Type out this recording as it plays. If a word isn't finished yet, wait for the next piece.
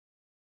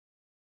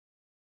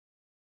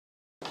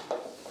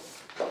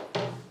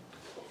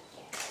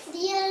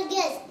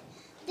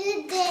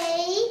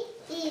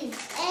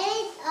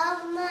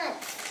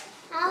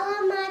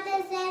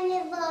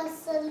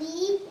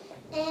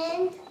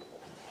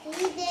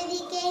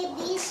dedicate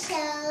this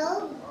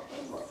show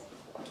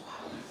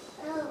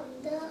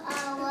to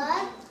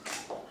our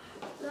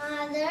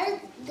mothers,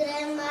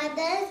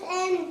 grandmothers,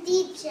 and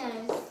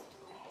teachers.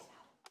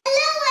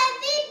 Hello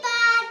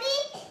everybody,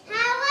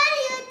 how are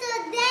you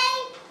today?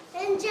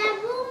 And just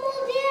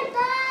move your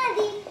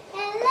body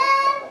and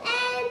learn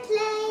and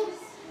play.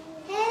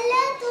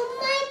 Hello to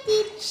my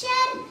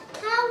teacher,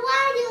 how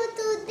are you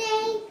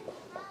today?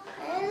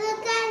 Hello,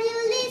 can you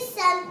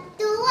listen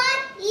to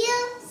what you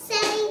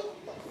say?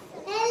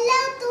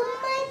 Hello to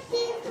my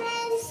dear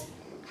friends,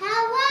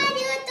 how are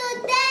you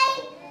today?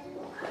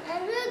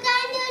 Hello,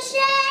 can you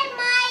share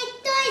my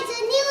toys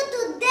and you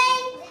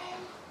today?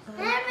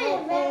 Hello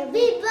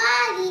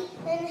everybody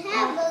and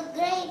have a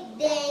great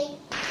day.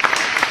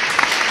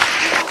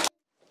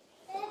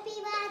 Happy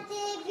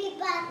birthday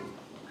everybody,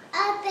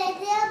 I'll pay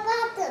your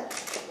button.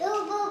 You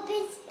go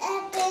bitch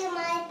and pay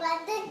my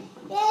button.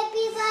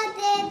 Happy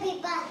birthday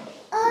everybody.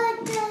 Oh,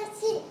 don't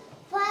sit,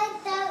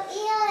 fight out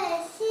here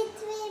and sit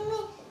with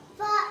me.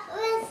 But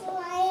with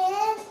my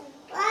hands,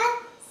 1,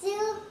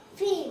 2,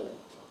 3.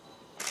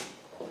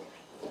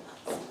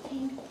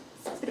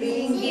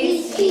 Spring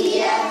is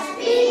here,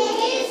 spring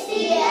is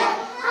here.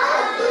 How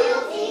do you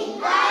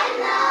think I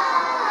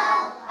know?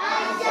 I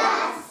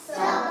just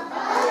saw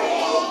a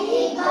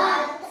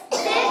ladybug.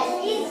 That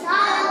is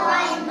how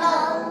I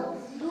know.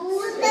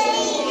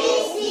 Spring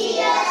is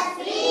here,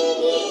 spring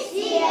is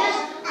here.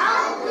 How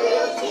do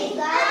you think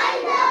I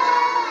know?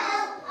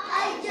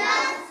 I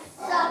just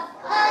saw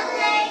a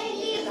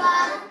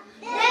ladybug.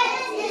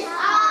 That is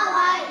how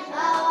I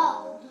know.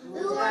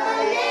 Do the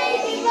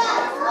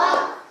ladybugs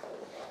walk?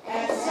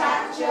 And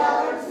shut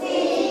your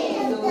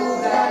feet, do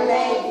the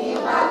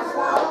ladybug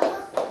walk,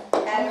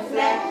 and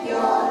flap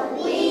your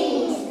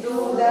wings, do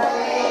the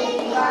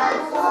ladybug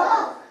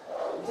walk,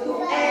 do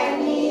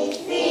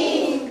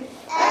anything,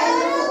 and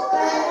look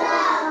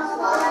around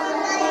for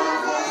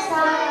the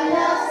sign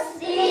of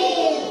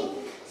spring.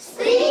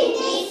 Spring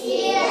is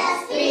here,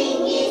 spring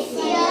is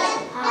here,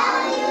 how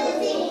you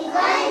think I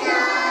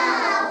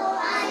know?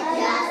 I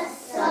just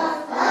saw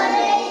a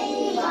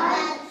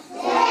ladybug,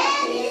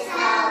 that is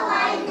how I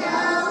know.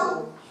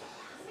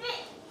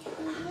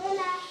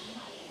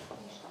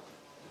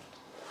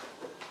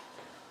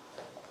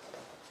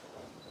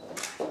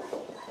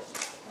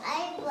 I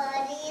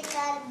buried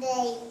a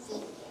daisy,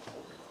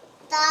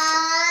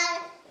 tall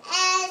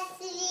and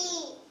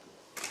sweet.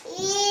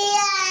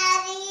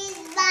 Here is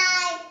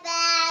my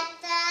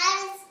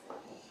petals,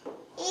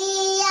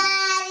 here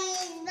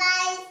is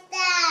my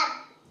stem,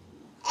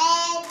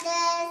 and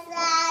the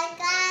sun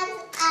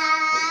comes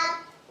up,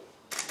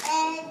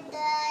 and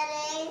the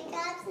rain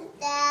comes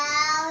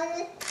down.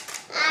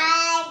 I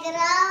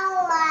grow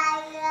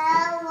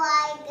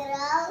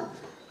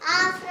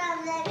up from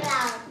the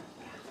ground.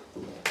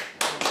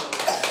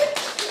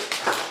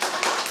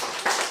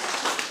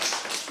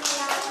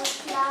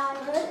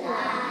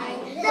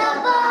 The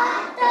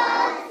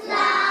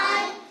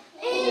butterfly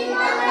in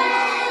the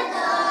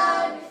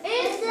meadow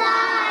is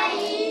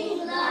flying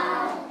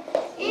low.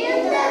 In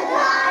the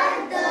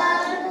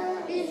garden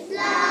is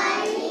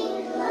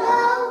flying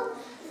low.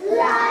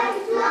 Fly,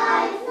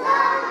 fly,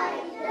 fly,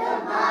 the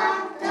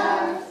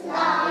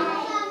butterfly.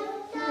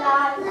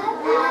 Fly,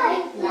 fly,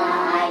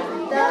 fly,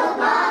 the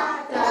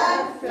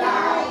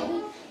butterfly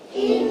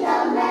in the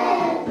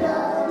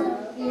meadow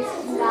is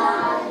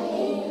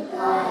flying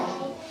high.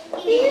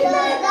 In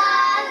the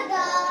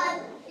garden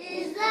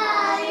is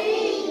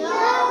flying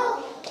low.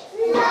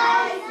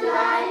 Fly,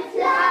 fly,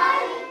 fly,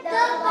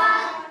 the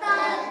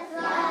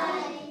butterfly.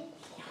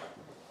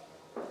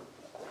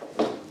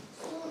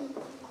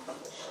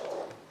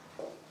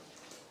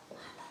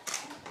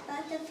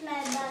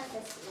 Butterfly,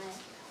 butterfly,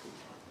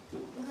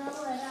 go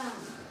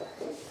around.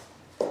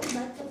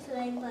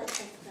 Butterfly,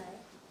 butterfly,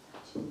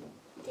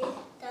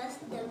 touch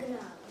the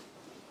ground.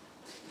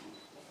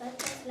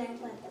 Butterfly,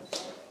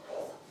 butterfly,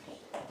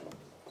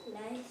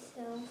 fly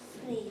so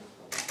free.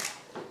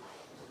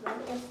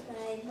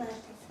 Butterfly,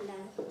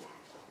 butterfly,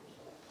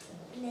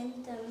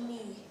 lend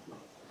me.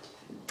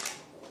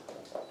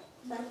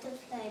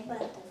 Butterfly,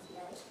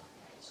 butterfly,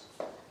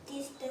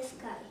 kiss the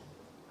sky.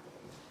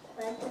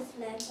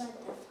 Butterfly,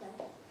 butterfly,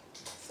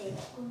 say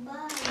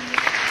goodbye.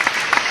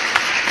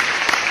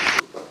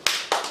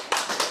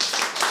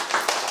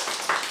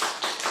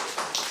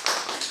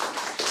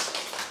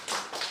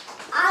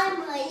 I'm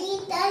a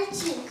little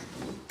chick,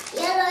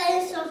 yellow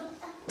and soft.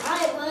 I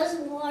was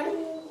born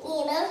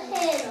in a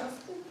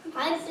hayloft. I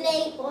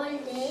play all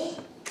day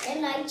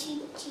and I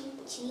cheep, cheep,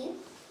 cheep.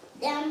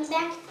 Then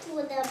back to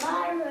the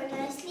bar and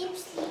I sleep,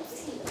 sleep,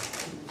 sleep.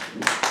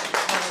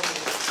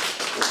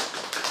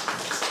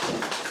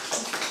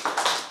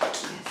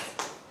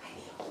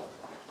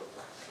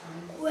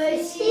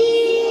 We'll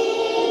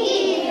sing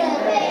in the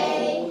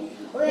rain.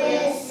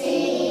 We'll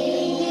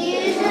sing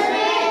in the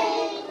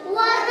rain.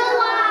 What a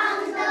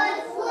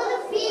wonderful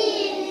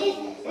feeling.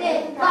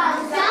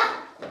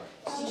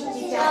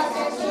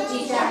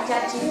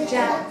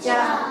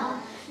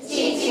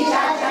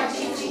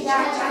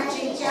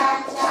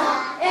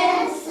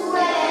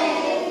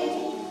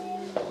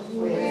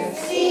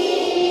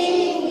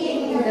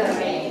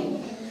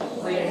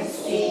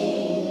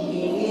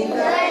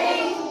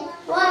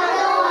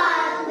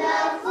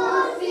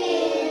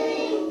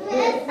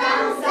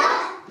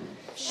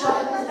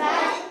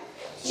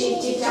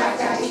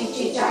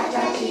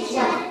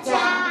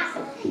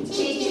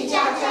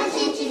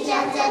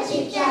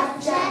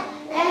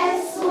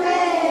 and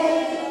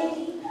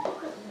sway.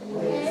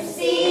 We're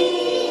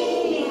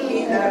singing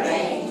in the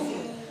rain.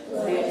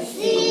 We're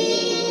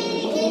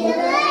singing in the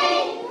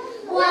rain.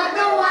 What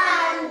a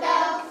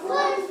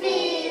wonderful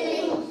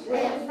feeling.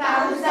 When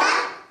thumbs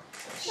up,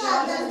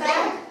 shoulders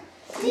back,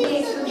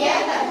 knees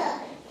together.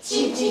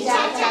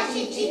 Chee-chee-cha-cha,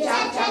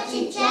 chee-chee-cha-cha,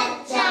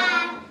 chee-cha-cha.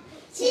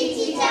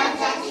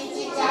 Chee-chee-cha-cha,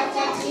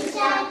 chee-chee-cha-cha,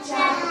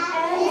 chee-cha-cha,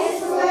 and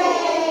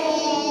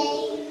sway.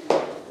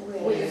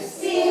 We're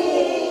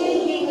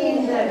singing in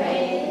the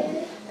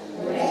rain.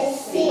 We're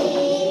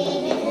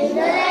singing in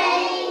the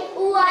rain.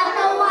 What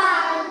a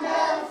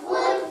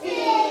wonderful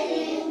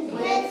feeling.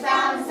 With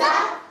thumbs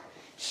up,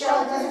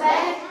 shoulders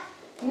back,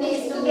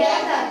 knees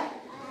together,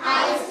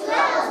 eyes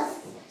closed.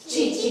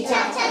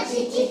 Chee-chee-cha-cha,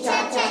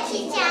 chee-chee-cha-cha,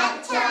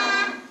 chee-cha-cha.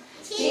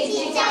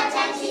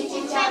 Chee-chee-cha-cha,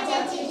 chee-chee-cha-cha,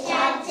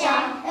 chee-cha-cha,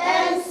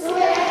 and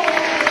sway.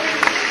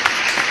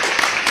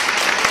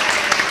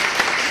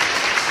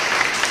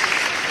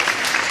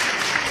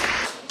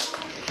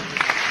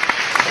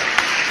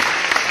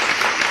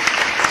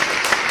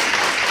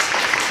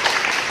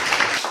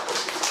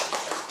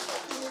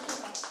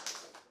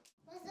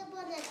 Once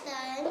upon a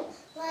time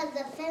was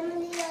a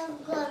family of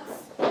goats.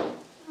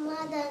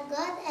 Mother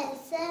goat and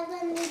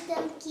 7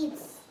 little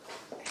kids.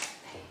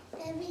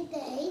 Every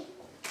day,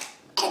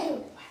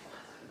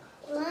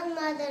 one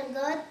mother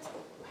goat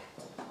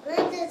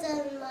runs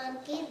on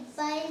market,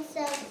 buys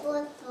a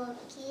food for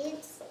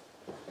kids.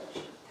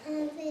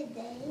 Every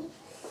day,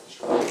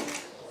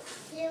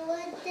 she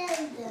would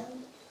tell them,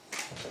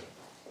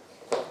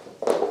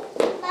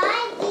 "My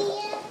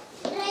dear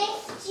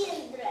brave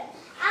children,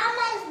 I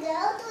must go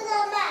to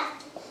the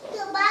market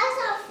to buy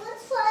some food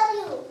for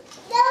you.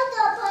 Don't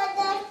open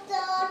the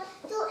door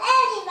to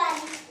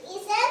anybody.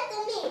 Listen to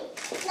me.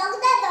 Lock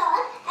the door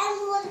and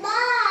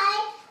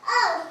goodbye.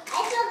 Oh, I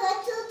forgot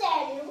to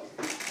tell you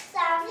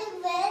something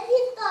very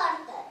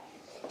important.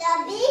 The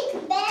big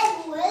bad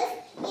wolf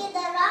is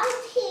around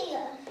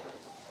here.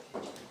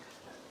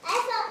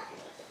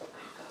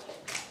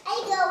 I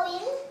go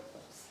in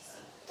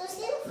to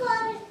sing for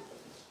you.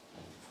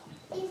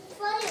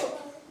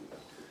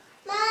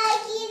 My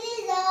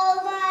kiddies, oh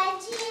my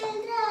children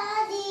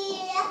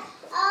dear,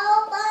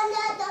 open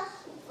the door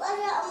for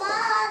your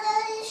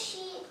mother is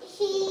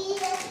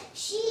here.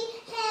 She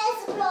has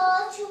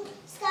brought you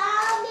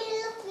some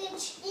milk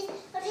which is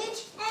rich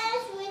and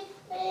sweet.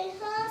 Bring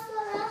her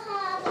for a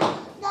harbor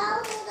down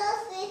to the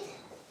sweet.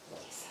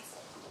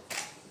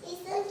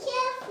 Listen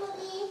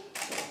carefully.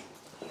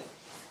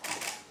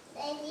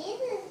 They need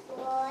his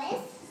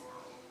voice.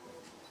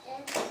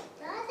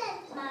 Not that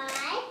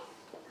bye.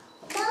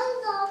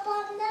 Don't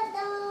open the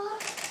door.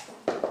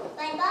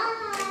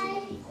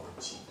 Bye-bye.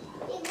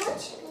 Be good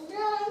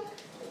children.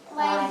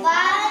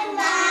 Bye-bye,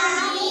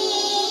 Mommy.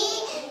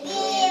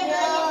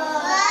 Goodbye.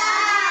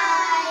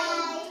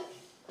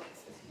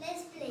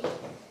 Let's play.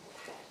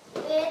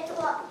 Wait,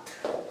 what?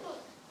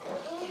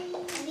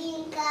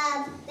 Binka,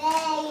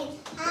 bang,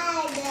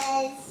 hide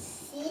and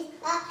seek.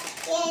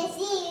 Can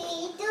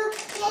see to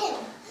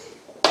game.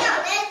 Now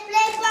let's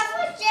play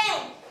Papa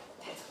Chain.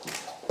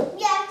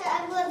 Yes, a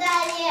good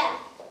idea.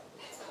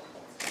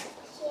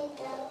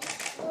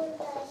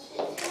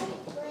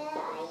 Where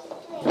are you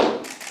doing?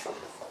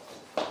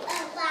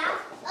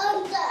 On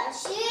the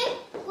ship,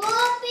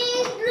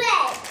 whooping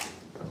great.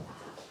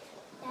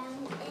 Down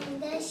in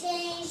the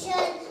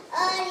station,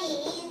 early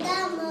in the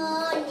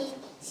morning,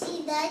 see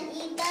the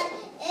eater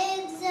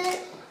exit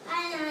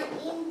and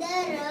in the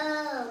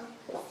row.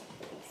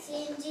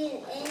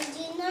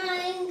 Engine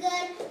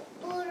anger,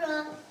 puro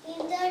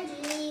in the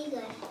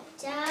rigger.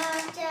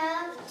 Chop,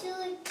 chop,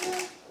 choo, choo,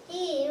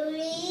 here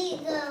we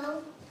go.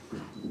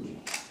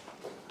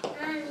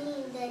 I'm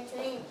in the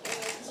train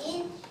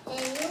engine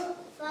and you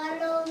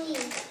follow me.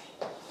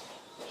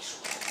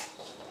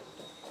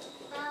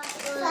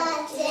 Papa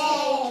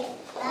chain,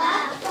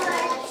 Papa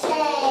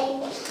chain,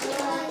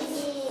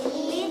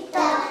 little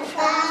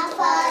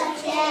Papa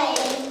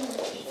chain.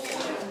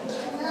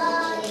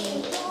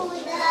 Going to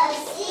the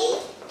sea,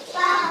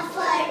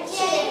 Papa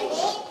chain.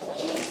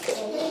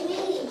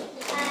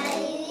 I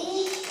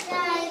wish I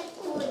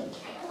could.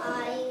 I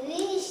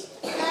wish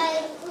I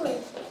could.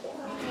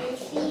 I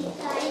think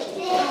I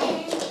can.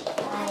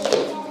 I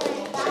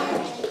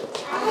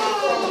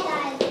think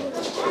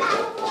I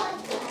can.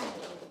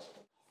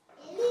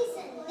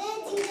 Listen,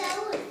 dancing the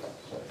wood.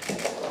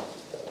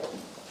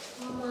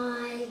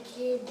 My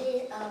kitty,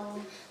 oh,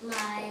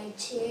 my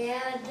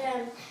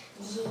children,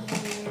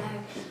 dear,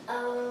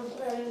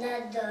 open the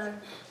door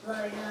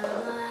for your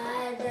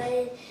mother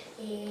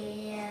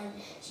here.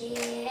 She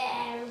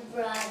has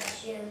brought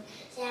you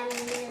some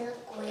milk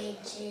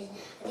which is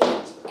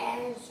rich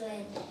and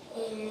sweet.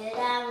 Here,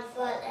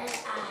 downfall and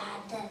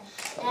other,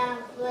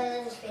 downfall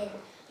and sweet.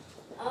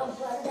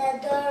 Open the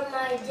door,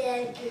 my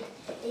dear kid.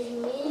 Is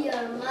me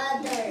your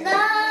mother? No!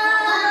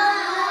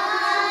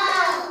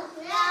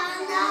 I'm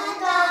not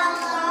the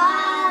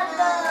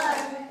mother.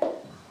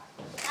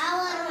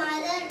 Our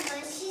mother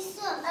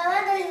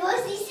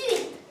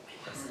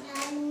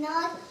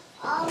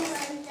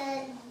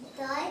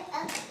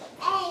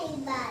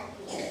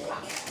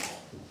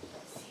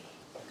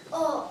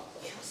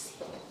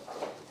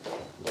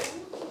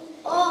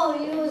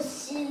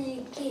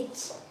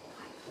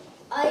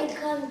I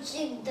can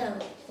trick them.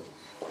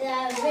 They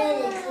are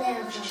very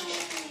clever.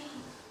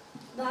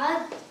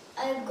 But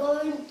I'm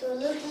going to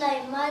look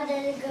like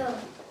mother girl.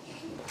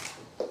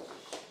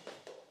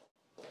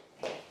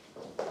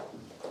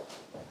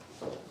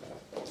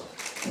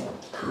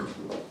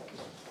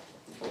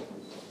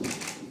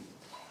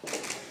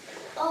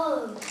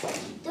 Oh,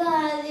 do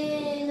I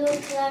really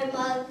look like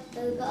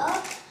mother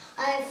girl?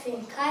 I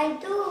think I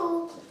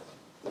do.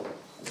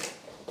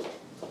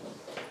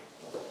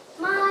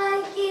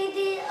 My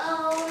kitty,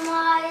 oh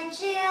my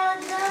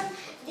children,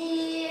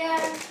 dear,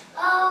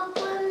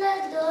 open the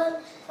door,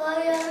 for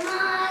your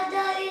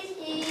mother is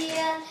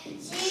here.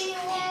 She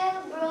has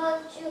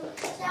brought you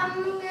some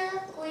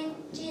milk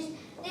which is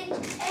rich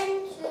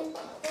and sweet,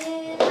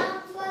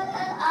 enough for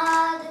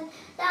others,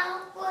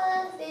 enough for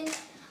fish.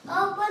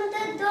 Open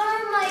the door,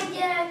 my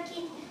dear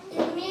kid,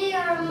 it's me,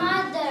 your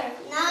mother.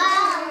 No,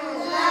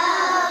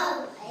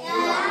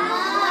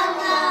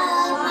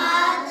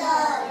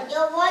 mother.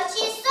 Your voice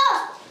is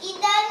soft. It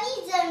doesn't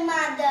need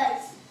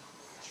mothers.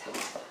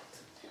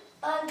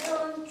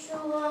 Don't you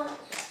want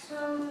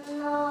some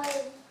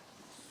nice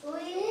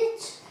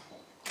sweets?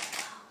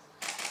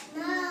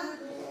 No.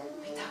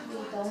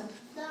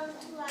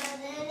 Don't want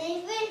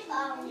anything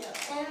from you.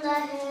 And I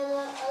have a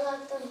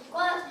lot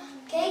of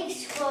cakes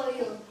for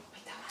you.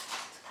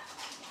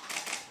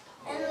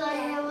 And I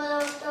have a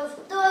lot of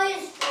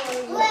toys for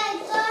you. We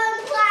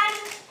don't want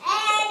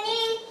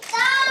any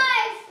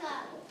toys.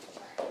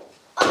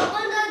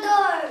 Open the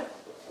door,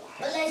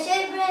 or I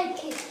shall break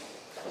it.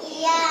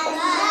 Yes,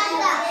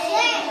 mother.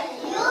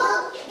 You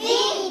be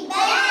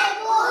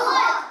careful.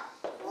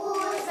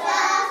 Who's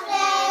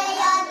afraid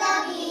of the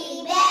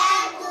big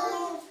bad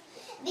wolf?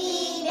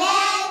 Big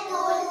bad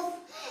wolf.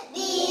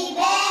 Big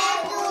bad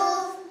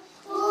wolf.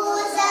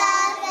 Who's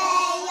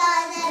afraid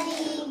of the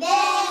big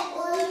bad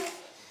wolf?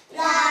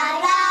 La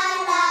la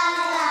la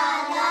la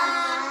la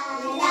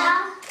la.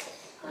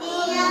 We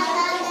are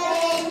not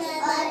afraid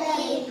of the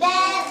big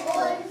bad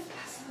wolf.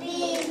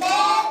 Big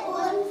bad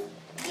wolf.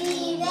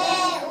 Big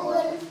bad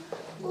wolf.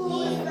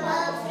 Who's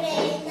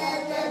afraid of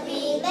the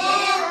big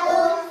bad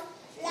wolf?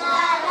 La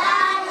la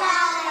la la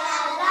la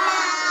la.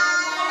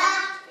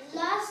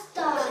 Last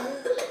time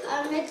I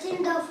met in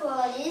the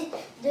forest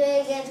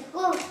doing a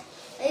cook.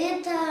 I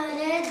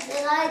turned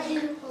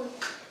riding hood.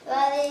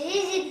 Very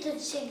easy to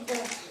trick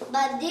them,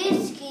 but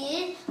this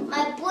kid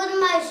might put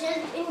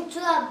myself in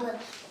trouble.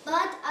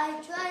 But I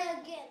try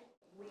again.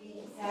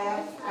 We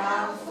have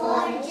come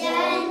for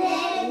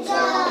Janet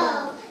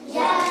Joe,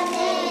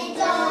 Janet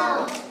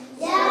Joe,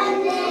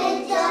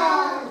 Janet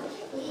Joe.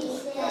 We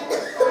have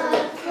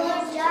come for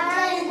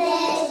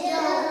Janet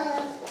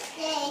Joe.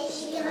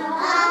 She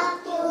up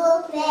to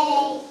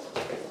play.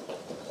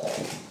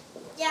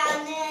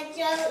 Janet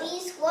Joe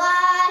is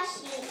what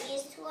she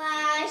is,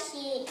 what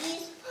she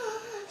is.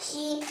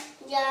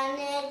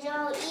 Janet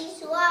Joe is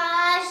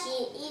what she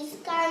is,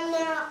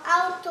 coming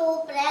out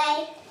to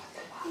play.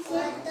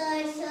 What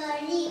does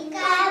sorry,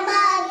 come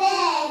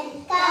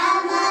again,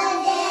 come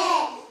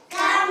again,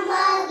 come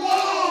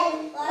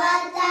again.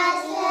 What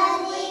does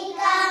sorry,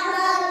 come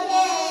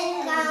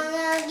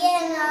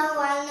again at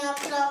 1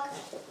 o'clock.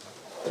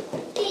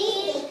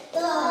 Tick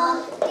tock,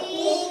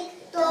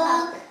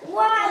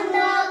 1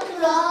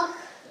 o'clock.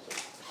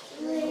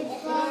 We've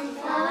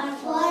come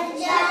for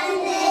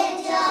Janet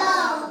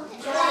Joe,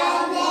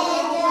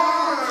 Janet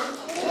Joe,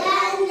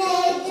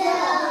 Janet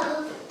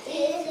Joe.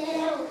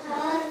 It's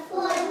hard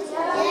for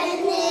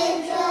Janet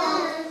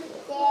Joe.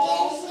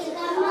 There she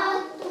come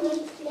out to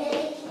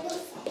play.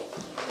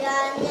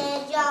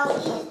 Janet Joe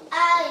is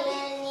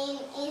ironing,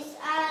 is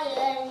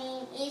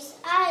ironing, is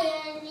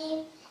ironing.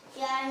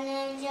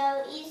 Janet Joe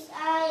is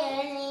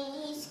ironing,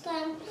 he's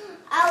come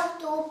out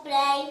to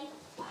play.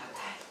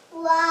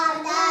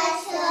 What a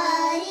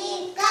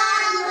sorry,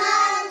 come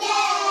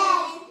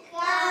again,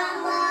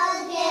 come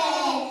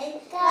again,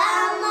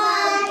 come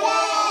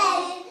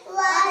again.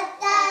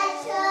 What a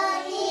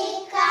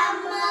sorry,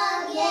 come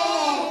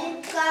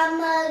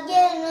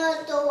again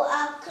at 2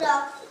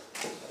 o'clock.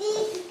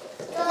 Tick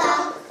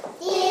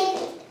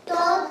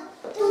tock,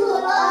 2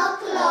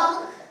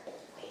 o'clock.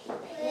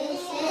 We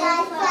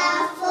stand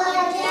for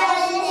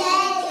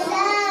Janet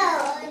Joe,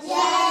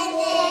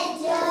 Janet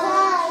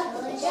Joe,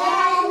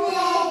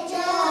 Janet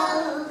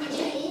Joe.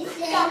 We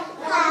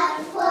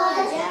stand for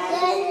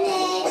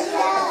Janet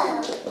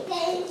Joe.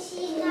 Then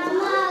she come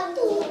out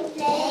to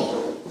play.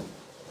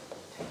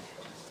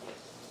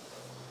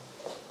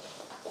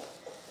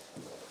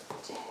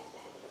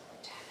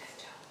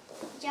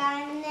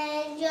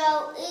 Janet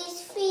Joe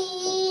is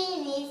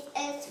finished,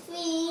 as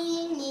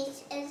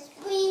finished, as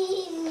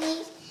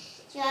finished.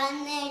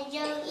 Janet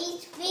Joe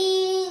is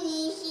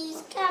finished,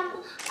 she's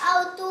come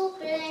out to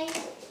play.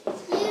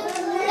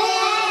 Hooray!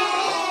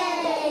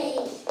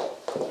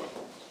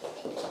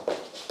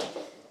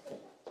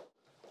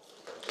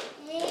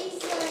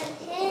 Raise your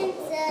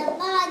hands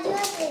above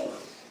your head.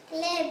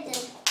 Clap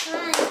them.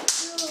 1,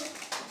 2,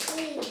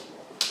 3.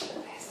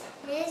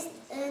 Rest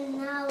an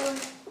hour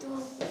to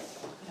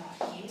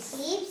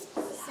sleep.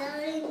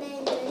 Sorry,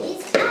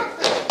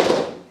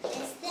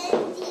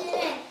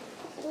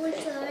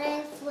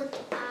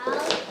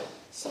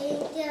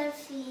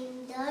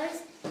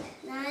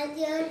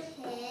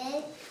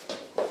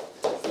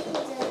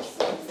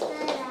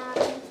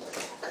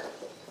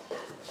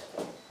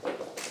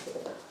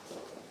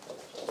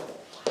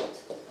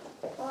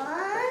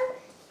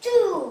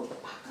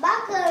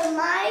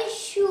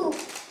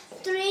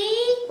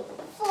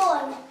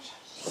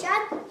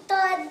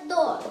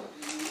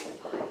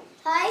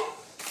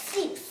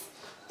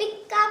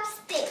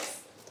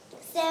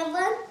 7,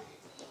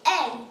 8.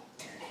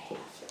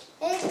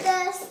 It's the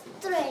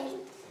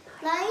straight.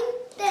 9,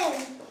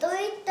 10. Do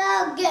it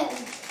again.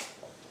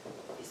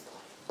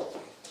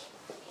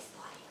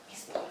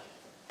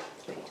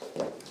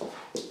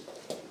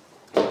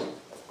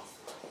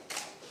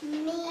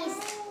 Miss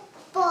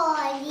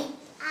Polly,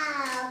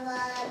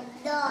 our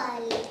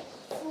dolly,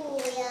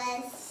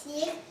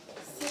 sing,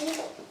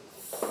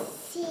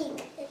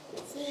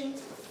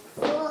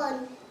 phone,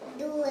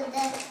 do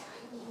the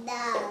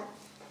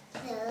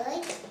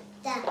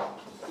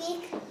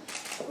kick,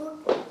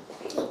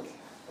 kick,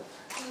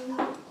 and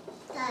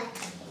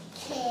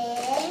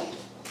care,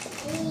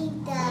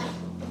 in the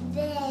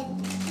bed,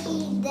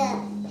 in the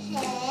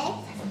head,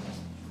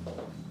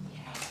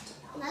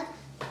 not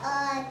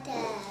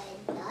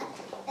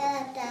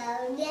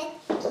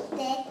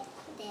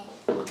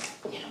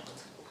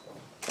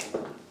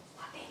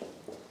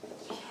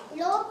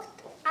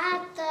looked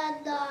at the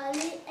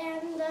dolly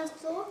and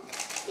shook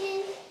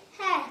his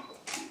head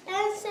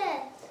and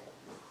said,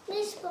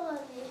 Miss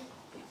Polly,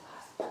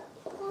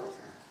 put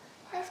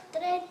her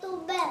straight to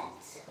bed,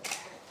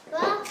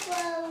 wrap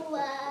her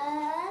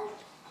well,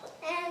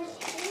 and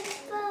sleep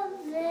well.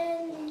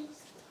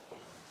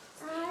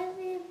 I'll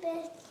be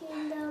back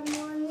in the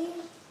morning.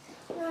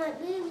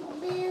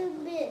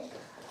 Bill.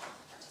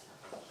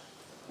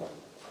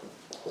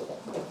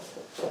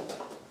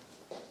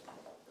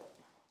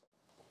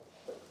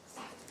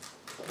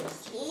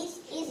 This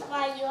is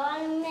my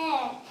young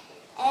man,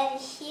 and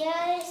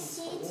here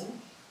sits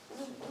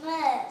the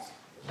bird.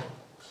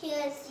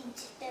 Here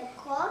sits the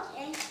cock,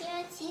 and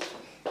here sits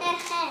the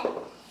hen.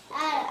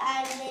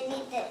 I the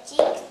little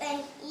chicks, and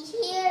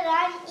here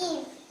run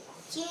in.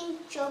 Chin,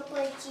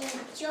 chopper, chin,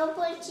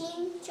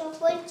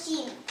 chopper,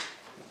 chin.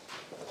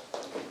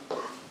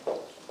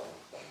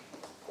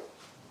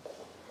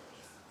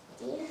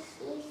 This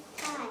is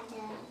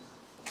father.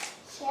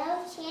 Show.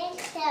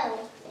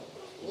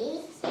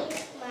 This is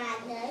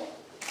mother.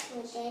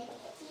 With the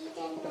teeth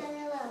and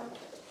mother.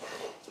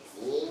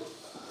 This is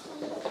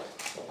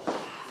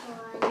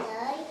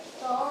mother.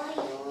 So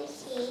you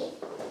see.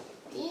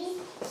 This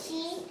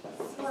is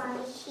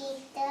one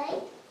sister.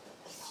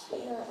 This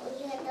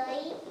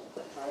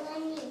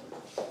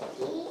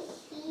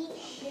is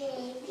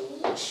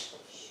baby.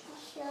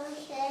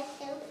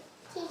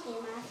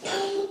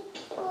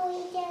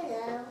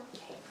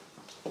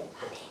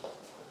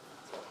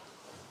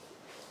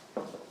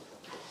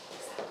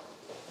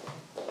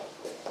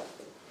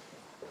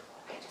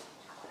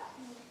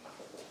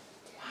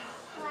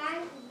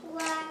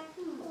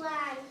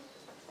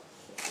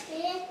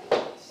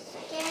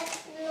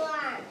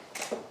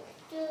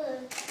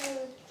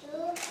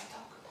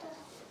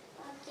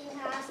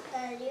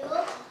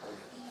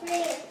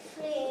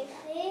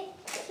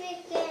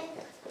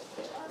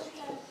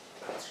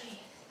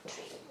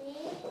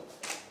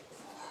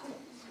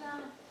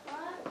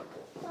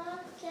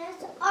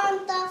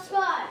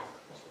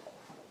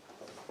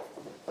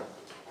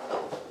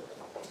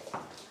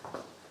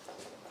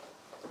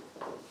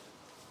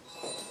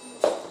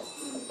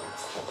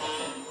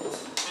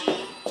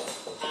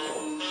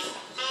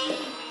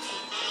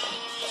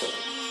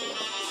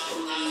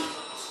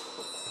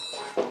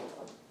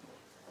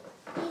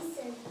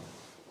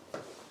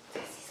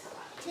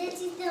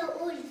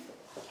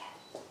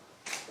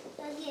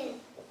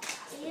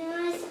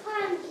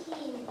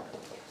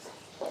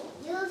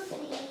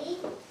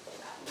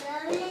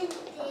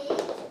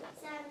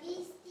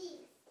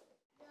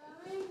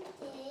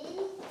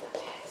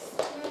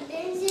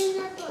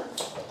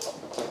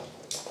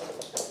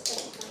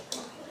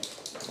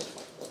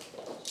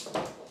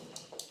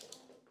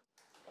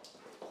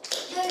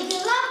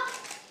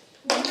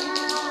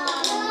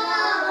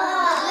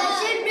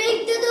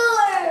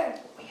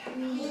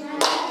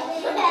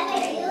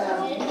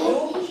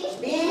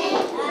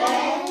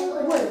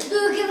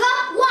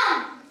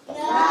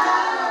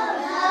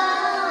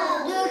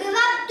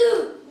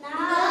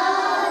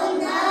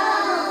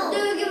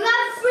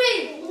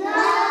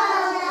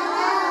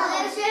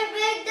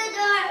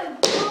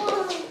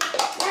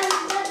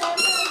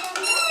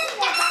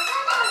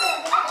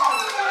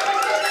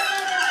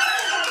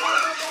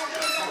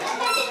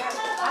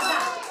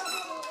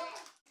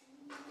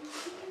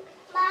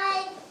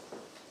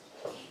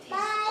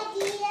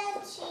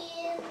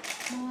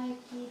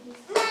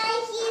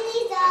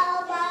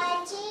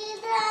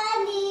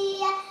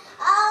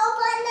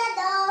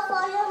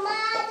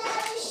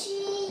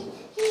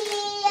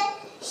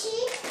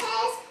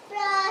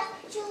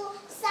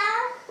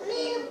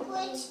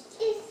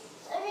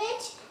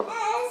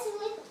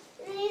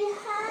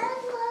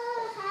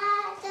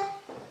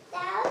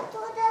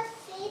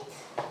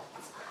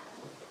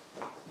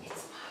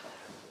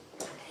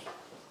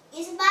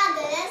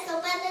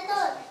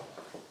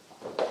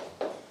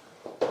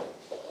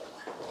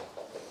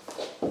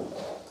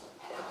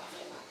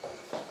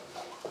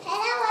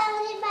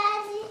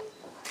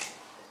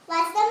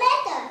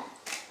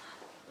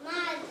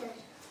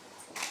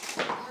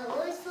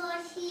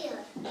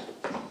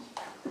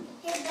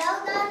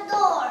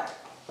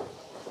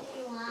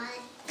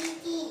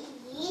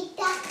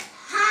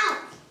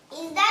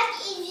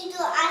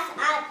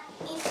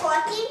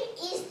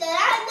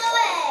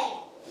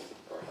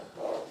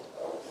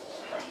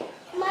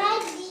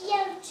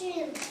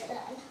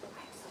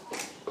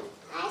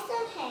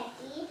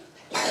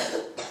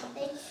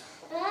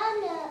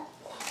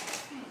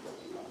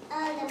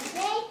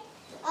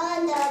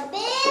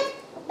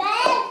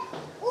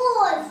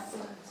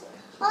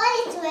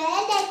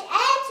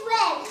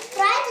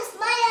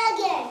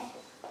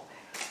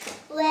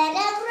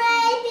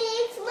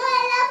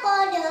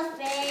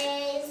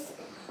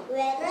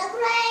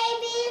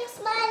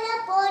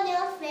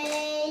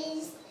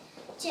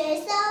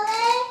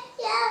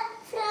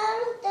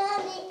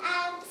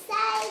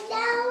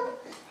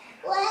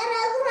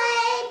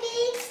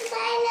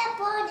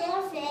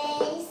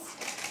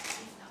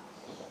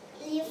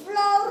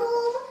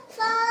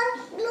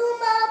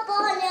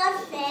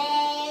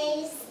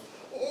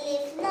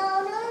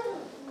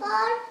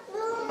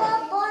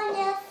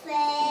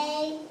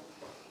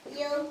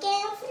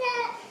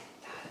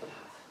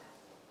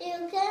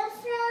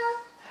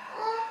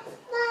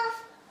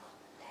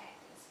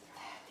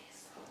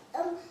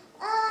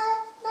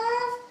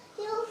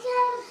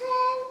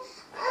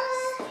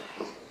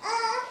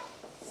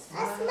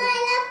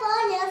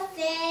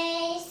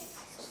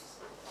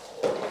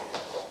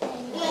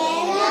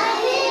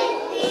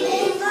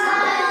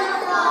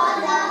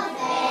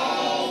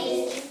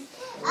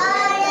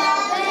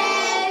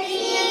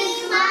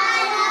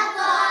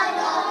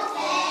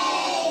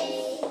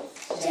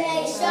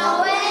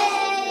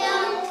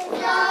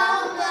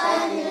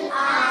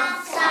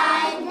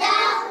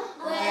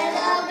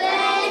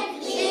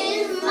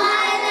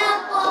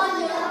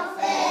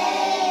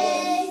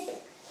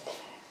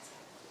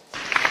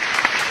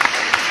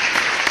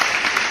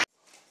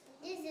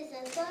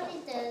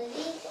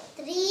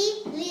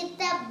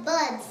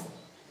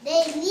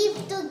 They live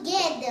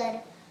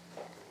together,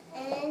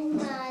 and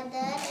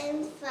mother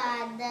and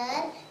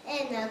father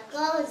and a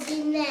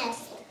cozy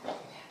nest.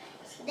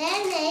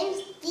 Their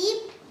names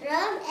Tip,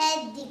 Ron,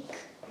 and Dick.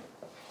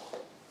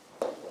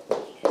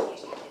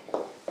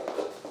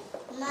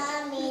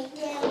 Mommy,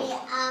 tell me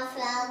our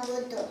flower go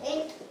to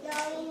eat. No,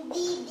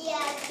 indeed, they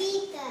are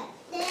Peter.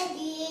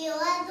 Daddy,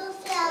 what do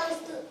flowers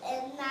do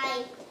at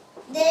night?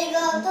 They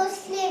go to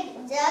sleep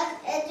just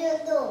as you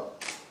do.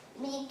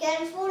 Be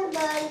careful,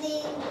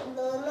 birdie.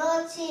 Do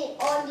not sit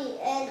on the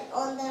edge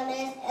on the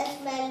nest and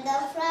smell the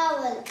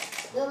flower.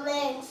 You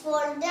may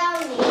fall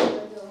down if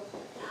you do.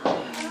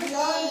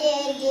 No,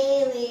 Daddy,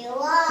 we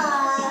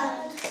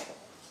want.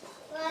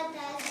 What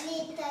does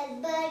little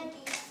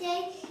birdie say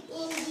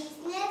in this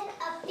nest?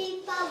 A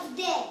peep of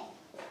day.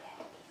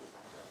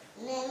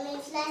 Let me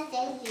fly,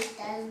 said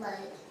little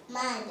bird.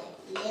 Mother,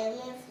 let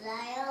me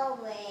fly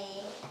away.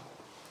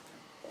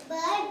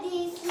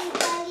 Birdies sleep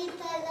a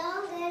little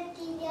longer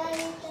till your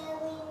little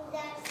wings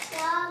are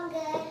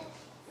stronger.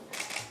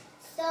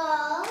 So,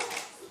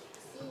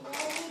 sleep a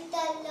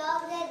little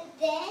longer,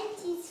 then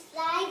she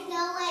flies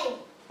away.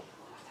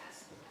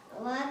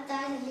 What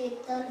does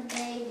little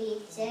baby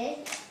say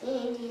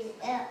in his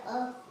air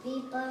of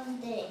peep of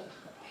day?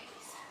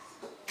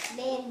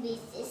 Baby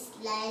says,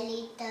 sly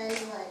little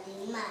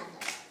worthy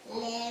mother,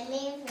 let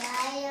me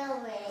fly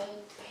away.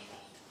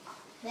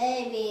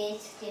 Baby,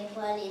 sleep a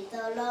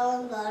little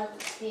longer,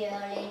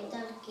 your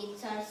little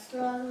kids are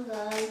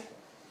stronger.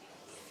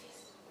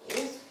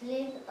 You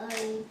sleep a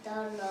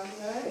little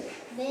longer,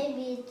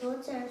 baby,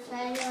 daughter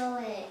fly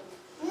away.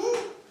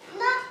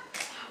 No.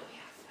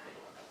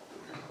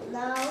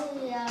 Now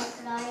we are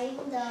flying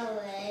the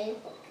way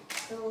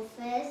to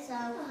fetch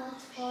some food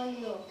for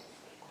you.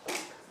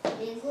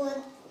 Be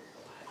good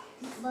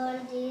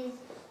birdies,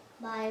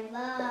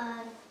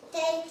 bye-bye.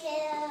 Take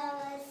care of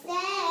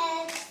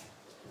ourselves.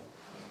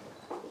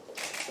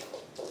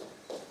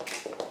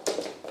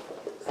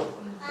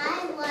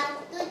 I want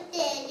to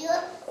tell you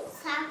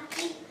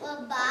something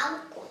about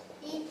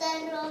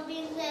little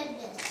Robin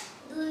Redbreast.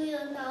 Do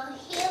you know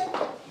him?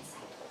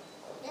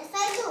 Yes, I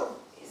do.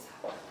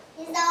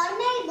 He's our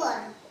neighbor.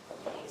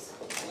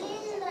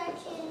 He's right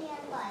here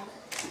nearby.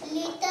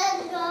 Little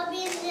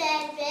Robin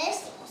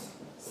Redbreast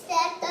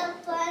sat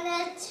upon a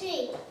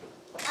tree.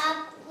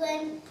 Up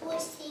went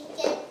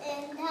Pussycat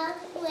and down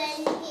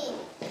went he.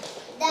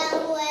 Down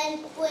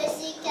went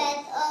Pussycat,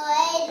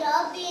 away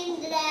Robin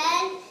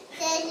ran.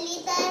 Said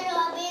little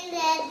Robin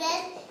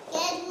Redbreast,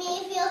 get me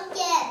if you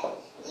can.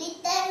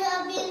 Little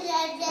Robin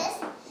Redbreast,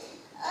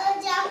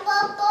 jump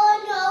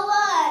upon a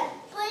wall.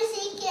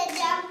 Pussycat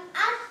jumped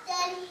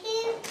after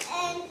him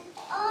and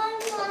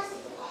almost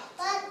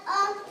got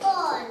on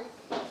fall.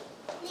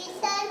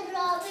 Little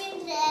Robin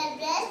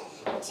Redbreast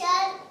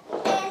jumped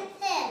and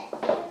said,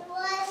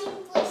 what did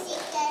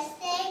Pussycat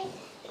say?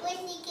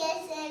 Pussycat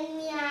said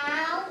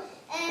meow,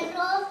 and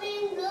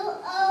Robin flew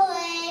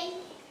away.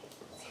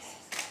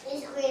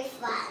 It's great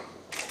fun.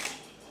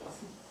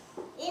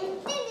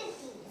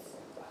 Infinities.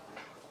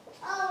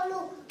 Oh,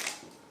 look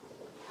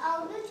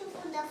how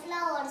beautiful the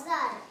flowers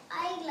are.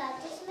 I'm glad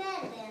to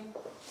smell them.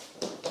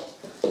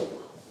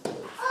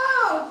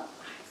 Oh,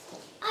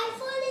 I'm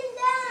falling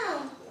down.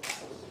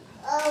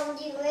 Oh,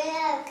 the way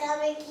I'm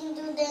coming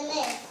into the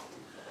nest.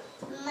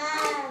 I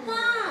Mom.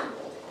 can't.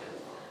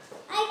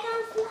 I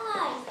can't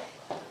fly.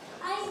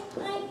 I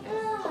can't.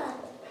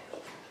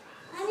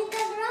 I'm in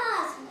the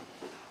grass.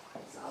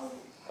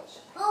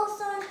 Oh,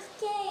 so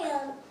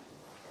scared.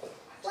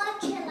 What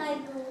shall I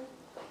do?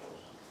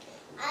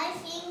 I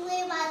think we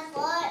must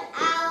follow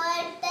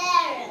our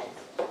parents.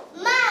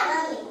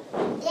 Mommy,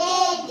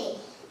 Daddy,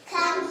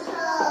 come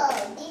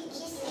home. This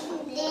is in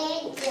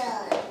danger.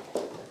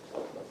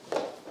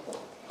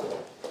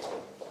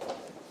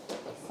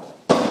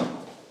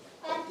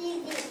 what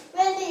is this?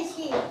 Where is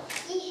he?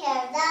 He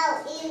held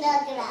down in the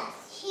grass.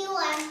 She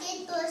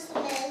wanted to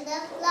smell the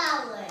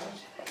flowers.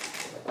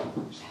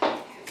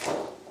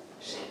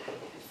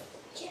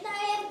 Should I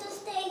have to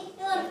stay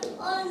here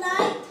all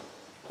night?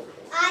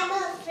 I'm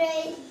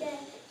afraid the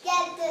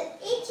cat will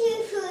eat you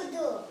if you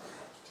do.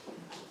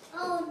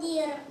 Oh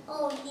dear,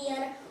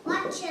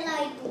 what shall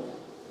I do?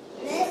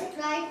 Let's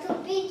try to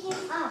pick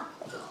him up.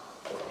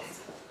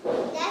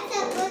 That's a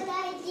good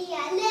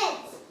idea,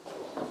 let's.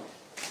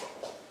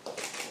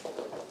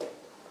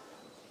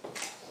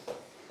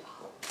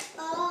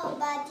 Oh,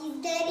 but it's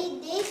very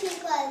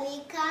difficult, we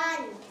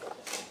can't.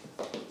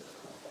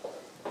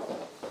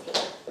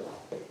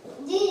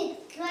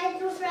 Did try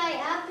to fly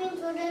up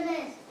into the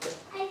nest.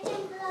 I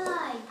can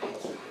fly.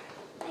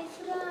 I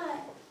fly.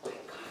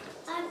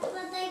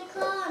 But I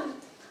can't.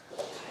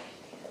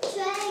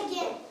 Try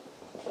again.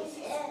 It's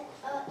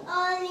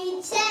only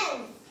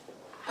chance.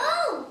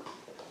 Oh!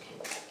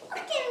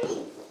 What can we?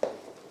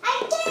 I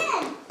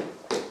can!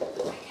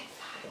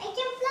 I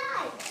can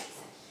fly.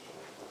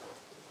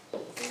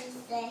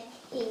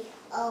 He's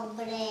a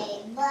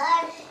brave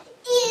bird.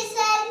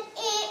 Isn't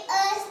it a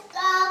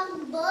strong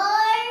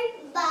bird?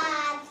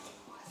 But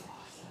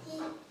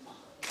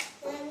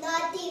the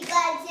naughty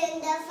birds in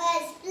the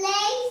first place.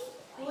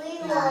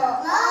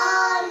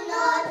 all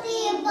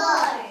naughty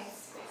birds.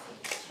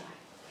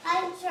 I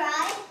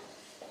tried.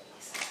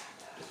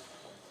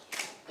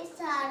 It's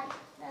hard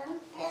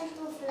and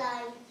to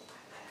fly.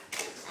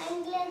 I'm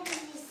glad to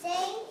be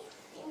safe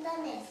in the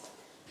nest.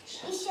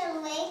 We shall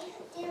wait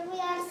till we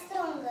are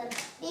stronger,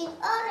 big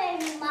or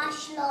much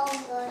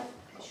longer.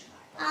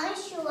 I'm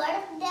sure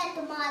that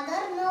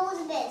mother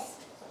knows best.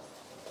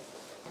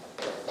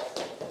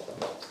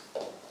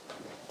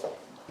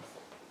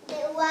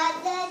 There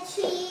was a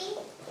tree,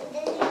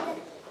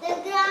 the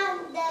ground,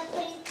 the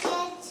pretty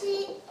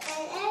tree,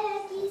 and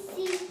every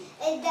sea,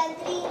 and the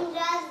green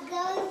grass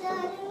goes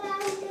all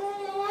around,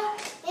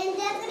 and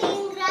the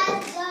green grass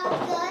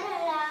goes all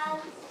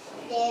around.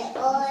 There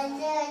on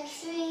the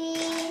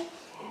tree,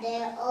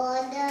 there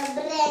on the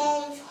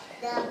branch,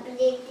 the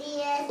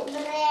prettiest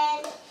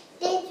branch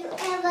that you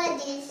ever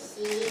did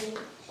see.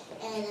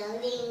 And the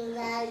green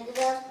grass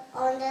grows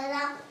on the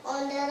round,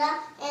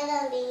 and the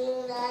green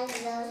grass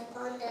grows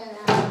on the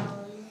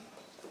round.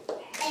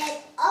 And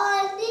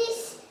on this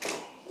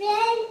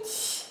branch,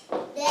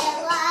 there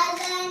was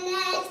a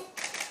nest,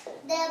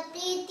 the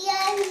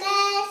prettiest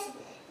nest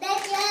that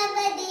you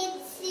ever did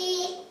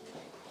see.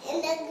 And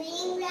the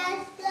green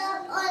grass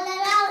grows all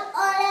around,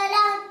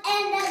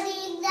 and the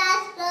green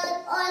grass grows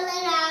all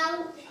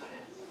around.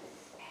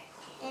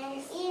 And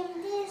in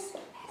this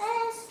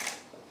nest,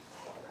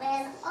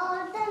 where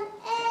autumn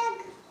egg,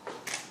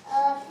 a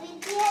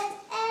prettiest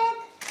egg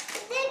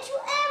that you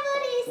ever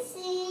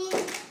receive.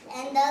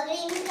 And the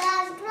green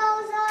grass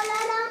grows all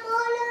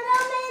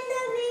around, and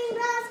the green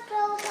grass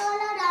grows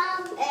all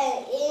around. And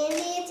in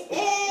its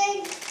egg,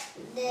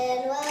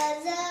 there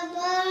was a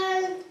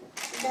bird,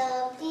 the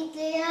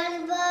prettiest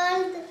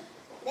bird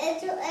that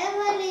you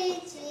ever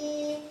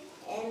receive.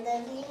 And the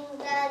green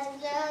grass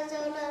grows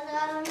all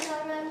around,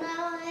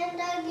 and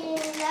the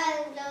green grass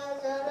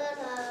grows all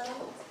around.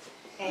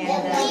 And the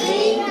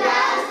green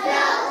grass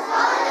grows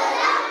all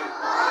around,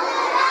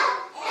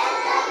 and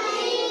the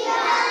green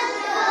grass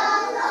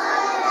grows all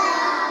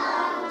around.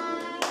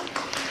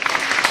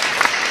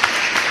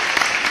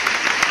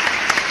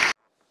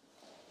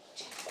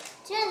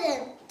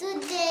 Children,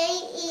 today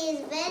is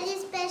very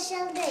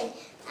special day,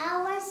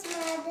 our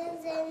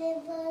mother's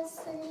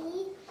anniversary,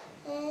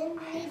 and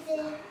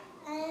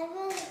I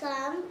will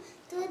come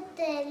to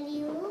tell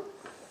you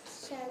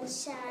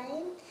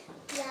sunshine,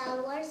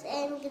 flowers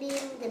and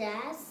green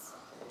grass.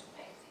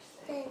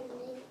 Day.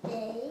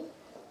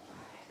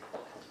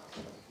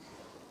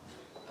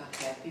 A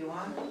happy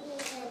one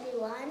Happy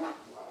one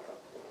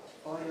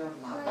for your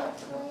mother.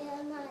 for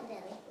your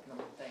mother. No,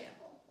 there.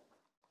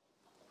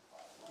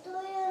 Do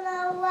you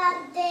know what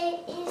day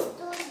is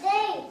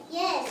today?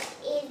 Yes,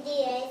 it's the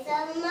 8th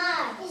of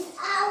March. It's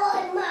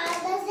our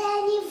mother's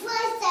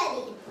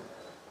anniversary.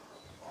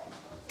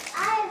 I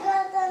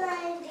got an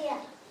idea.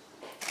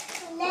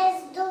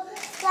 Let's do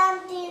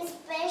something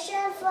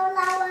special for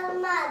our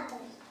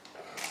mother.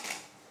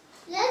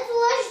 Let's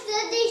wash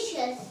the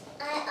dishes.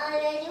 I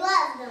already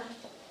washed them.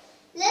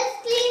 Let's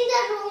clean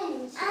the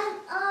rooms. I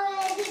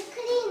already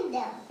cleaned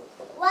them.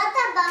 What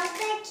about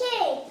the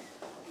cake?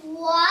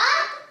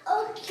 What? A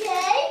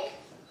cake?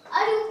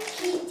 Are you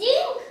kidding?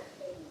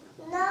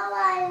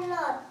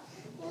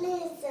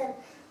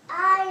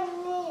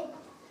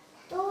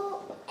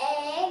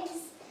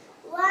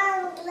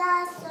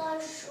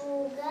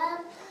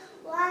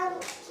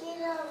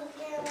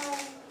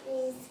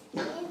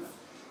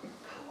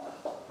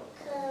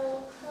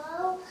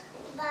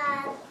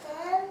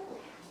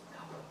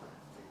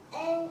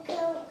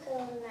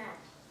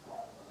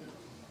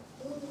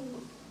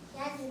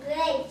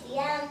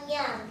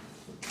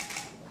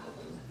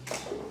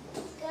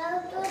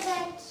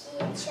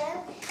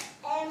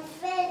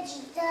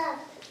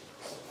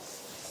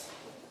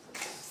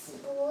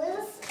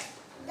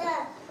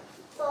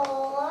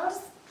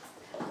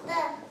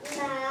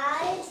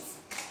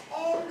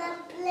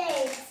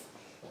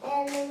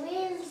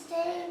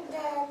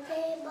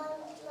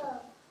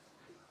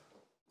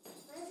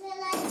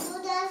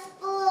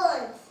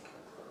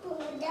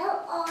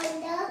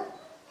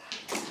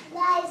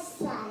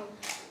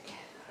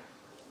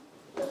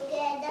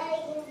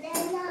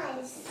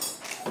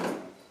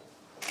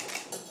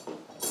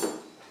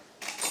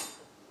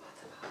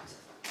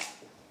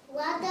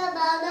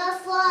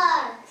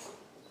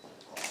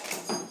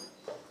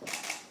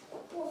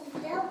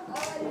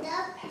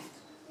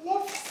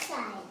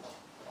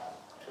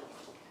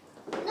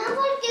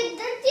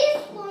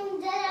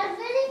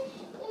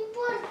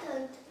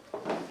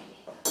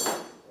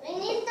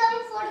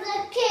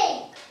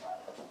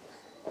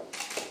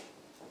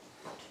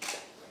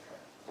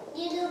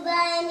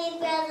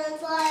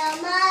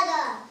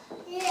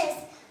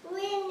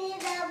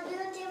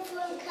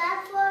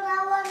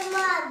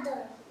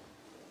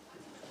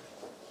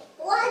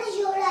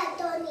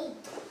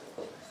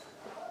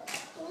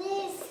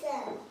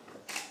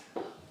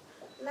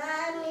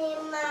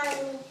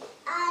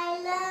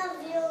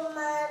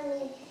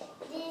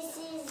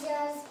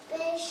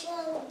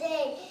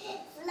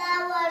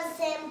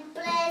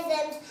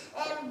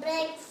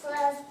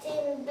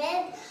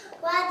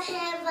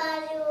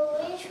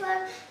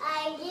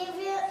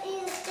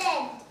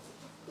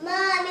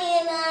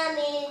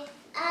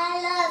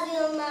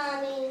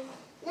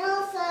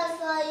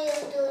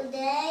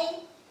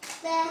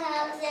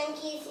 hugs and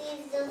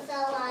kisses, that's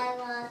all I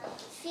want.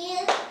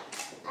 Feel,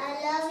 I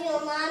love you,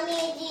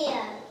 Mommy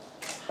dear.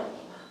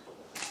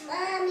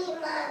 Mommy,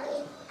 Mommy,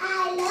 I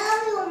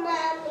love you,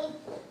 Mommy.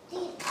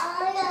 These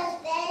are your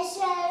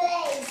special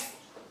days.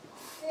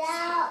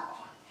 Now,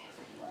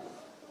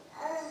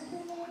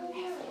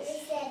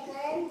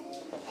 second,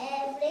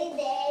 every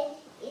day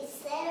is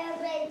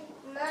celebrate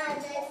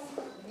Mother's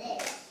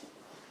Day.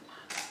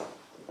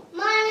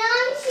 My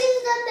aunt,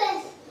 she's the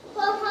best.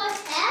 From her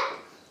head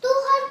to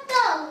her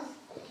toes.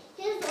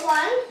 His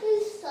one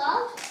is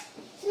soft,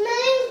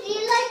 smelling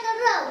sweet like a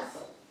rose.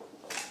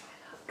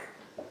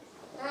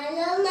 I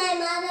love my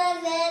mother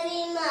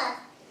very much.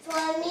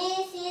 For me,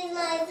 she's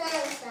my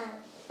sunshine.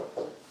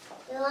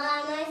 You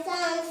are my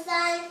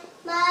sunshine,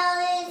 my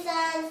only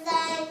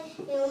sunshine.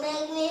 You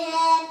make me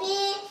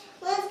happy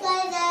when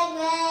skies are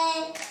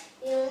gray.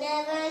 You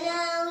never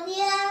know,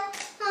 dear,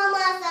 how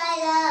much I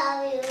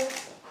love you.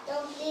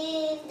 Don't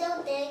please,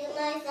 don't take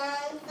my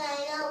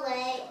sunshine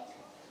away.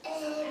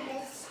 And the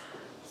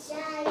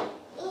shine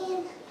in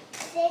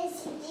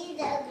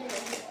sensitive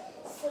green.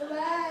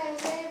 Smile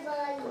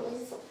never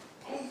lose,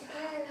 and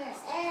color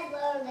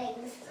ever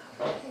rings.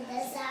 The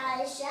sun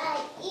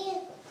shine in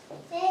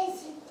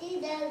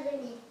sensitive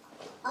green.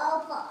 All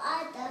for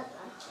other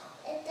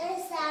and the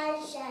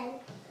sunshine.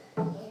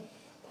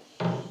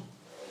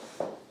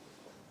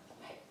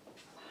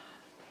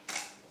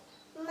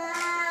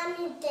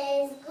 Mommy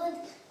tastes good,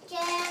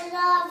 care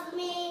of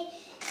me,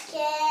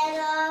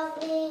 care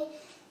of me,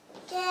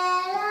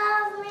 care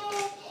of me.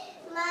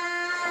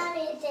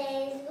 Mommy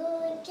tastes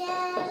good,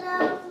 care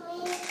of me,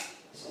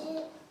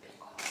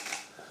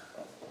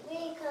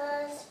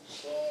 because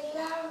she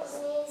loves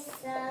me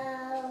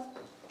so.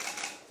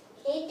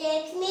 He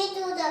takes me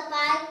to the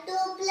park to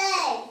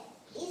play.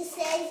 He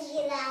says he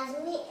loves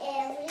me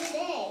every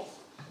day.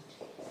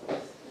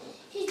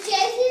 He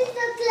chases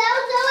the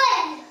clouds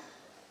away.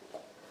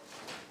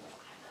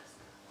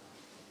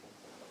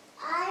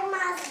 I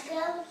must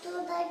go to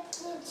the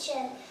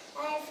kitchen. I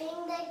think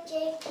the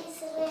cake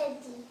is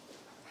ready.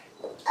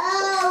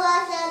 Oh,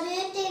 what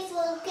a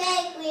beautiful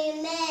cake we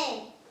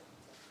made.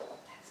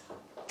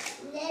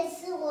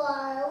 This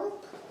one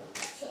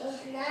is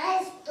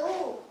nice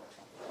too.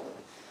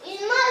 It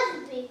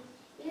must be.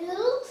 It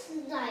looks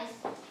nice.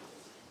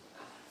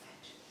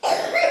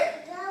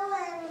 Go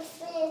and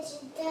fetch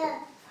the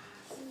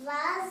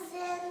vase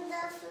and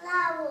the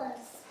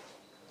flowers.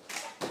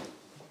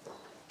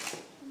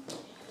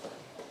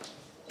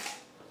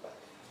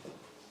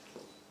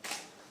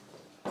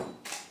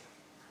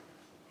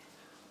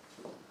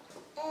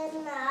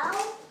 And now,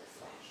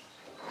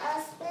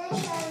 a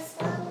special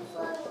song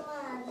for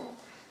Mother.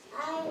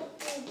 I'll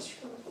teach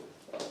you.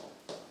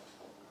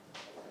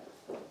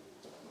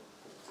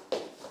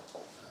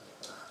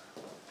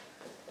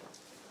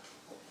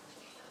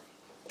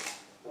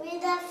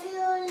 With a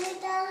few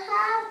little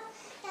hugs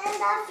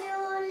and a few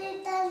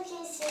little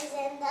kisses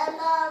and a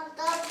lot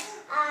of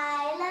I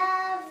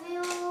love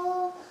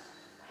you.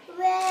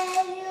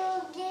 Where you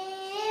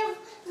give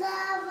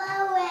love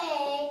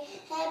away,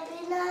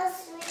 happiness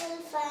will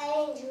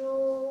find you.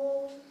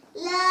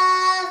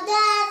 Love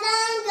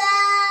doesn't go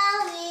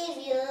if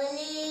you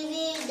leave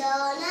it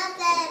on a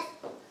bed.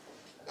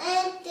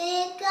 And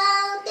take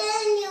out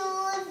and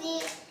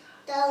use it,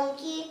 don't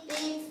keep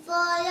it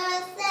for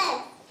yourself.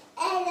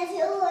 And a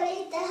few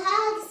little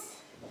hugs,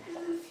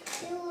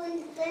 few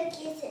little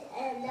kisses,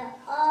 and a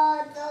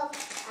heart of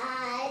I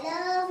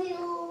love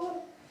you.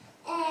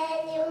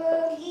 And you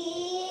will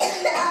give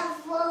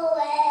love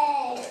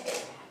away.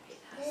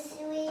 This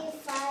will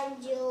find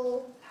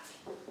you.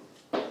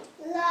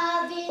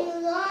 Loving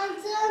one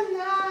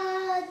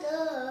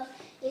another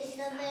is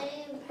the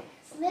very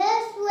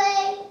best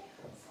way.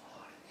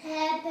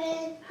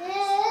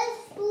 Happiness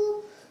to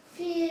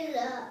feel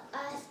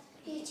us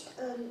each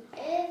and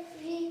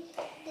every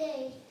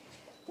day.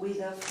 With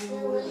a Few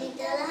few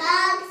little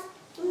hugs,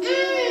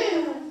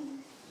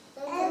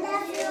 and a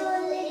few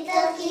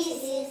little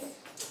kisses,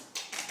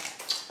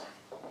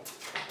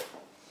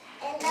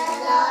 and a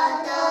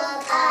lot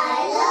of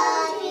I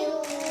love you.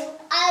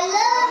 I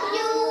love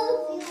you.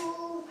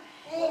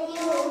 And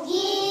you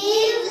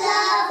give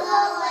love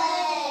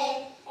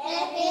away,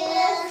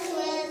 happiness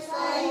will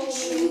find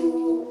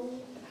you.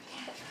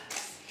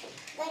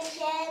 The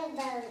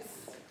candles.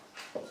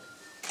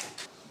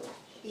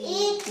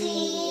 It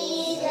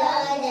is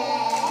your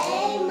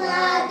day,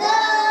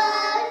 Mother.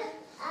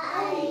 I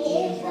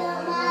give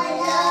my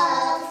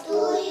love to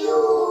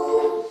you.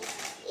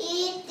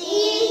 It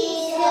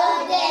is your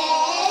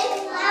day,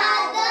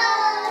 Mother.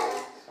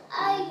 I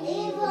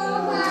give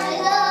my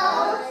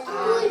love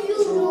to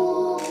you.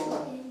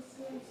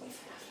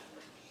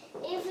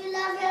 If you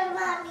love your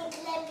mommy,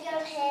 clap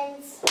your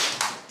hands.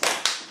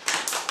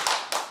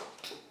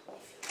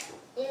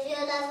 If you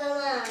love your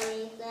mommy,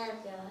 clap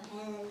your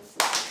hands.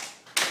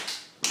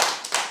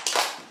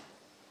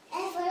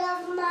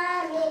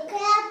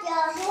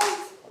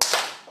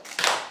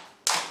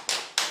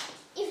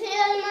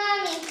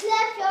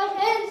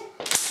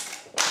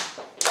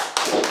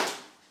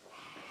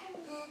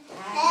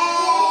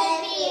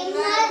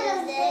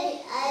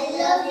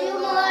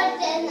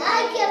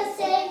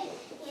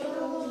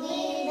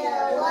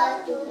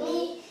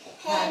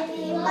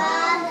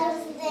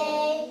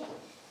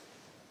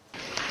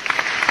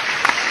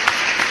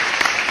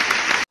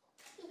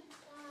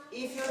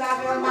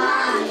 love your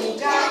mommy,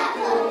 jump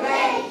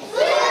hooray!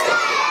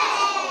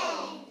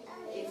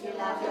 If you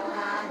love your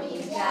mommy,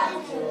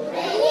 jump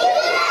hooray!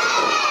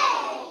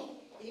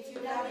 If you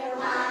love your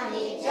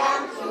mommy,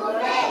 jump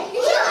hooray!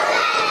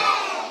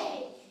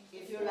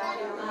 If you love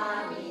your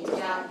mommy,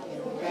 jump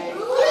hooray!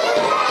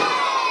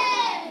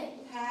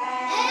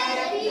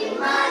 Happy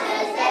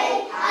Mother's Day,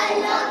 I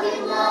love you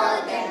more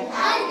than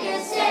I can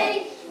say.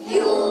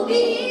 You'll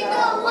be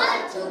the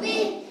one to be.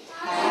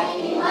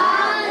 Happy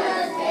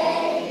Mother's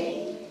Day.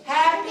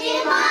 Happy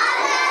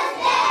Mother's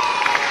Day.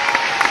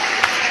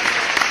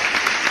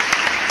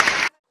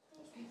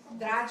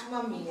 Dragi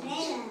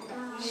mămici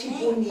și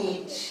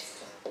bunici,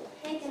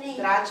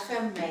 dragi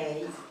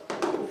femei,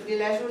 cu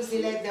prilejul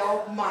zilei de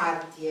 8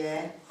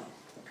 martie,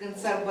 când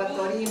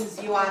sărbătorim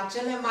ziua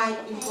cele mai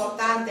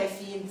importante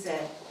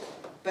ființe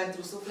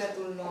pentru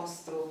sufletul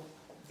nostru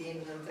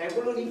din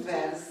întregul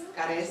univers,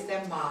 care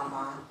este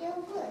mama,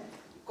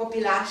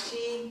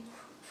 copilașii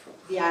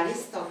de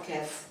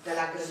Aristocats de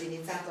la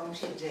Gradinița Tom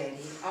și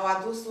Jerry au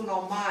adus un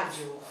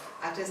omagiu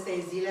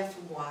acestei zile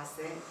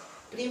frumoase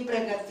prin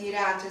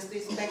pregătirea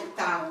acestui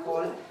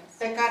spectacol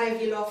pe care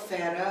vi-l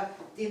oferă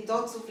din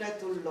tot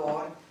sufletul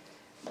lor,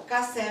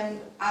 ca semn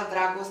al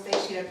dragostei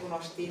și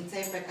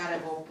recunoștinței pe care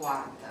vă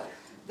poartă.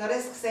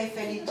 Doresc să-i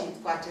felicit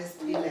cu acest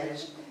prilej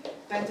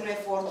pentru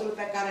efortul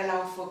pe care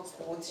l-au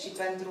făcut și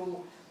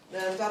pentru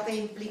toată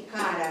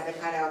implicarea de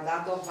care au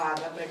dat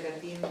dovadă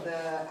pregătind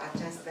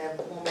aceste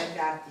momente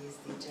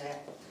artistice.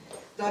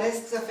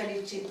 Doresc să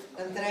felicit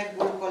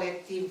întregul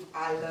colectiv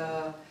al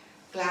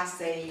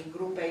clasei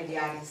grupei de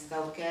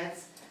Aristocats,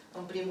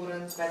 în primul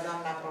rând pe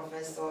doamna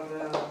profesor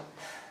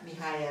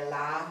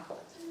Mihaela,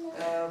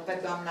 pe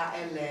doamna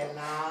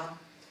Elena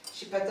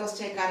și pe toți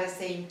cei care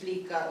se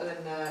implică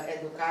în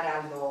educarea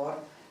lor,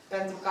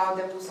 pentru că au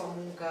depus o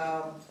muncă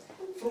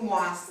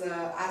frumoasă,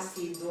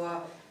 asiduă,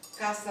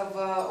 ca să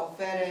vă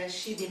ofere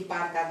și din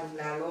partea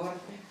dumnealor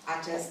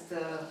acest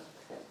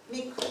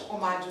mic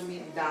omagiu,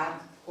 mic dar,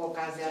 cu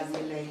ocazia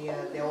zilei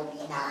de 8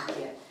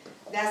 martie.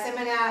 De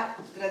asemenea,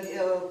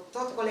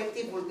 tot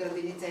colectivul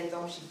Grădiniței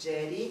Tom și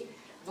Jerry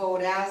vă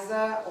urează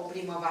o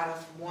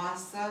primăvară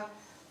frumoasă,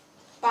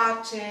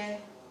 pace,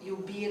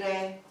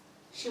 iubire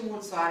și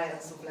mult soare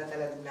în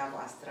sufletele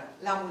dumneavoastră.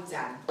 La mulți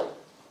ani!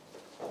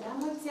 La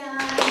mulți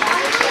ani!